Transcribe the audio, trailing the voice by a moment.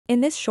In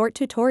this short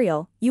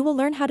tutorial, you will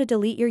learn how to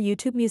delete your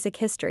YouTube music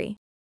history.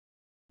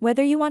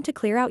 Whether you want to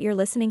clear out your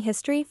listening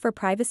history for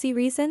privacy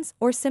reasons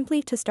or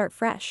simply to start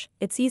fresh,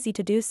 it's easy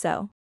to do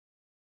so.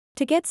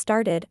 To get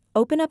started,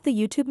 open up the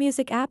YouTube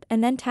Music app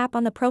and then tap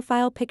on the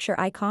profile picture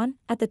icon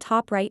at the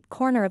top right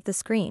corner of the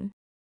screen.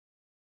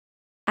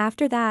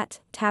 After that,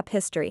 tap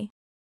History.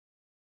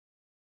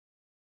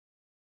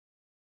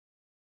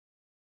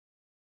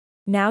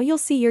 Now you'll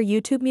see your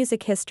YouTube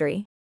music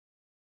history.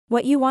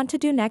 What you want to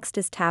do next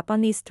is tap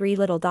on these three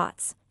little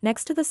dots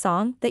next to the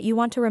song that you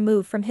want to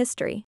remove from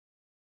history.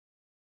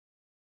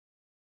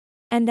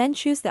 And then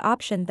choose the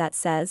option that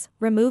says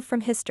Remove from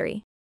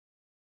History.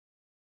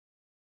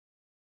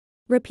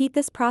 Repeat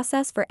this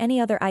process for any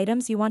other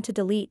items you want to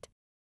delete.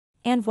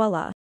 And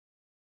voila!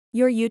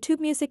 Your YouTube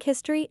music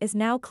history is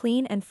now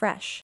clean and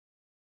fresh.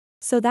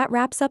 So that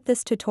wraps up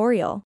this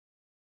tutorial.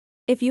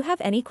 If you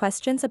have any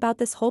questions about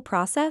this whole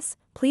process,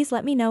 please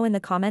let me know in the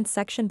comments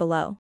section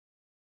below.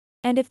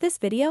 And if this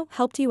video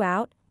helped you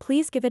out,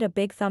 please give it a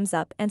big thumbs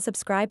up and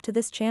subscribe to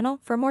this channel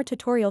for more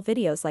tutorial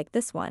videos like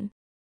this one.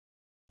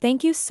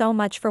 Thank you so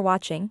much for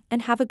watching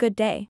and have a good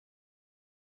day.